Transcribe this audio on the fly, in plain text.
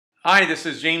Hi, this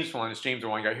is James Melendez, James the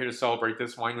Wine Guy, here to celebrate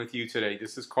this wine with you today.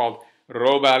 This is called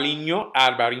Robaliño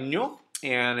Albariño,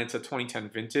 and it's a 2010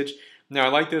 vintage. Now, I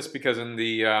like this because in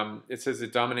the it says the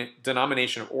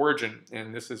denomination of origin,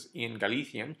 and this is in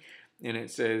Galician, and it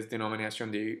says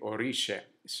denominación de origen.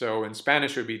 So in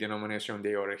Spanish, it would be denominación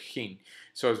de origen.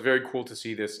 So it's very cool to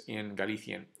see this in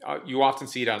Galician. You often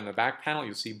see it on the back panel.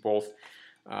 You'll see both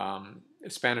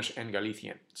Spanish and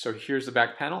Galician. So here's the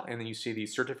back panel, and then you see the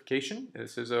certification.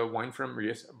 This is a wine from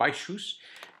Rias Baixas.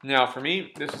 Now, for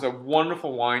me, this is a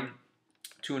wonderful wine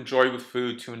to enjoy with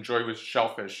food, to enjoy with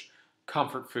shellfish,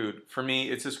 comfort food. For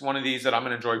me, it's just one of these that I'm going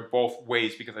to enjoy both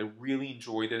ways because I really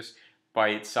enjoy this by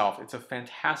itself. It's a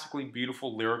fantastically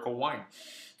beautiful lyrical wine.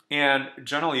 And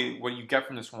generally, what you get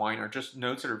from this wine are just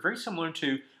notes that are very similar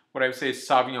to what I would say is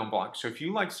Sauvignon Blanc. So if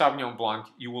you like Sauvignon Blanc,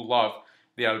 you will love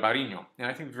the Albariño. And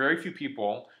I think very few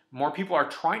people, more people are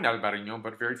trying Albariño,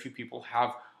 but very few people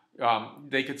have,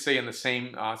 they could say in the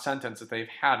same sentence that they've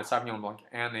had a Sauvignon Blanc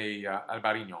and a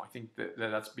Albariño. I think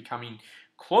that's becoming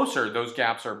closer. Those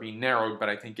gaps are being narrowed, but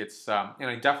I think it's, and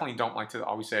I definitely don't like to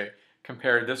always say,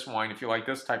 compare this wine. If you like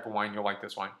this type of wine, you'll like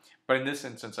this wine. But in this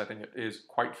instance, I think it is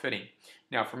quite fitting.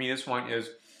 Now, for me, this wine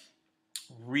is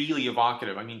really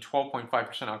evocative. I mean, 12.5%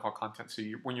 alcohol content. So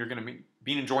when you're going to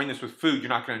be enjoying this with food, you're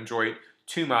not going to enjoy it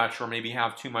too much or maybe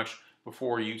have too much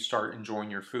before you start enjoying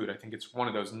your food. I think it's one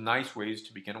of those nice ways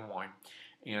to begin a wine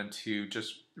and to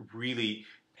just really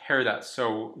pair that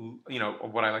so, you know,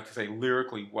 what I like to say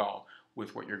lyrically well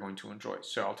with what you're going to enjoy.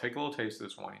 So I'll take a little taste of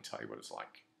this wine and tell you what it's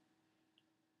like.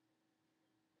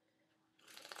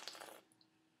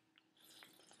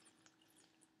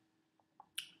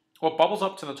 What bubbles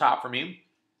up to the top for me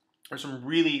are some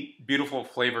really beautiful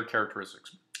flavor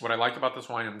characteristics. What I like about this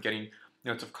wine, I'm getting,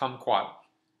 notes of kumquat,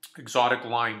 exotic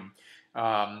lime,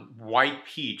 white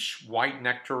peach, white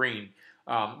nectarine,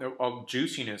 of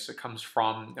juiciness that comes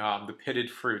from the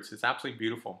pitted fruits. It's absolutely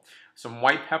beautiful. Some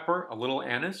white pepper, a little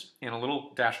anise, and a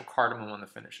little dash of cardamom on the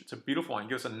finish. It's a beautiful wine. It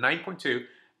gives us a 9.2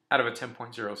 out of a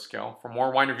 10.0 scale. For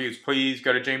more wine reviews, please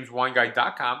go to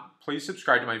jameswineguide.com. Please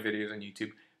subscribe to my videos on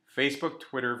YouTube, Facebook,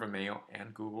 Twitter, Vimeo,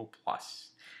 and Google+.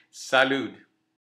 Salud.